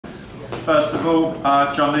First of all,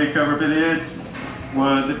 Gian-Luca Robilliard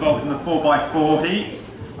was involved in the 4x4 heat.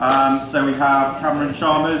 So we have Cameron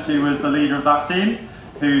Chalmers, who was the leader of that team,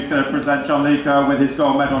 who's going to present Gian-Luca with his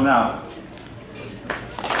gold medal now.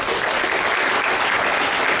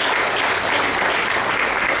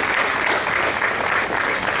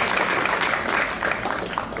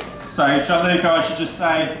 So Gian-Luca, I should just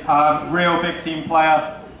say, real big team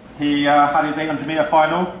player. He had his 800 metre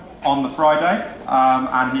final on the Friday,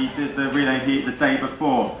 and he did the relay heat the day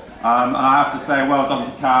before. And I have to say, well done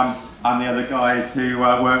to Cam and the other guys who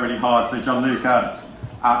worked really hard. So Gian-Luca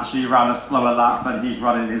actually ran a slower lap than he's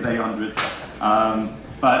running his 800s.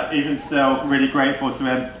 But even still, really grateful to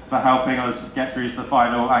him for helping us get through to the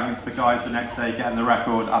final, and the guys the next day getting the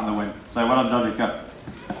record and the win. So well done, Gian-Luca.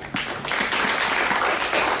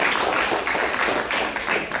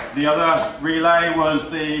 The other relay was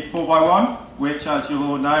the 4x1, which, as you'll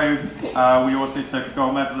all know, we also took a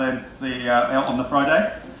gold medal in on the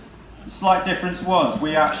Friday. The slight difference was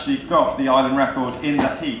we actually got the island record in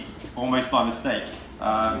the heat, almost by mistake,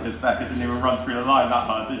 because Becca didn't even run through the line that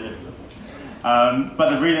hard, did you? But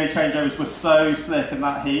the relay changeovers were so slick in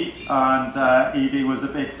that heat, and Edie was a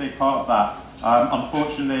big part of that.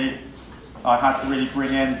 Unfortunately, I had to really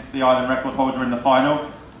bring in the island record holder in the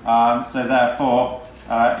final, so therefore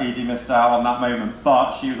Edie missed out on that moment.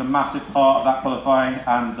 But she was a massive part of that qualifying,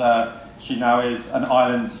 and she now is an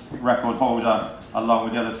island record holder along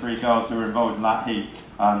with the other 3 girls who were involved in that heat,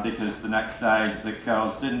 because the next day the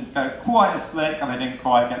girls didn't go quite as slick and they didn't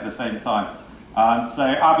quite get the same time. So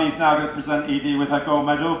Abby's now going to present Edie with her gold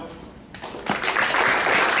medal.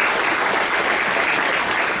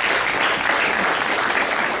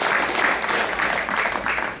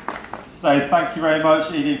 So thank you very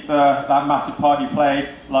much, Edie, for that massive part you played.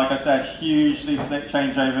 Like I said, hugely slick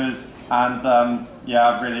changeovers, and yeah,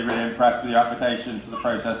 I'm really impressed with your application to the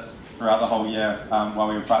process throughout the whole year while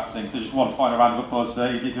we were practicing. So just one final round of applause for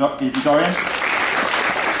Edie Dorrian.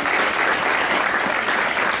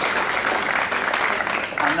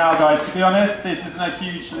 And now, guys, to be honest, this isn't a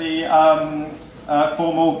hugely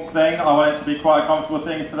formal thing. I want it to be quite a comfortable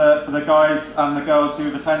thing for the guys and the girls who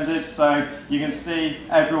have attended. So you can see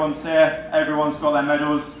everyone's here, everyone's got their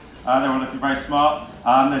medals, they're all looking very smart.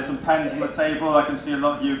 There's some pens on the table. I can see a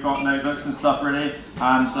lot of you have got notebooks and stuff ready,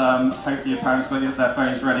 and hopefully your parents got their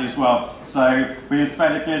phones ready as well. So we can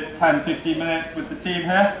spend a good 10-15 minutes with the team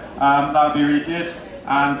here. That would be really good,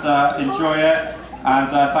 and enjoy it. And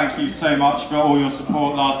thank you so much for all your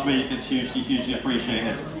support last week. It's hugely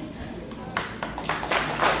appreciated.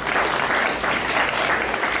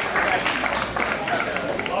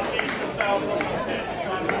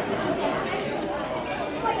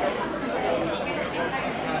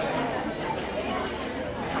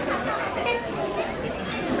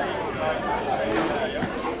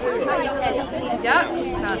 Yeah,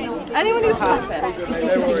 anyone who perfect.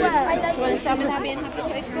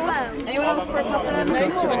 Anyone else for a couple of them? No,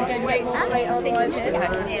 wait, otherwise.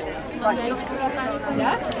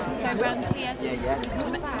 Yeah? Go round here.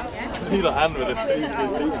 Yeah. Need a hand with this too.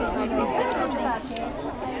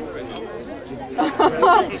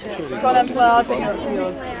 Got them, so I'll take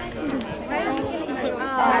yours.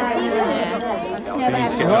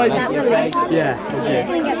 Yeah.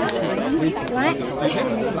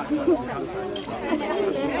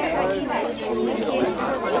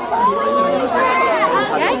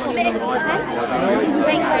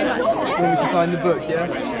 Want to sign the book, yeah?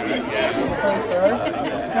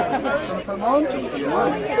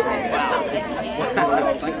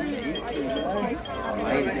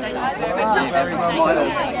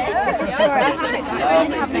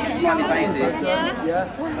 Big smiley faces.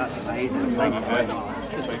 That's amazing. Thank you very much.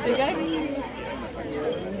 There you go.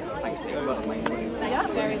 Yeah,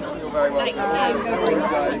 very much. You're very welcome.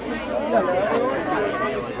 Yeah,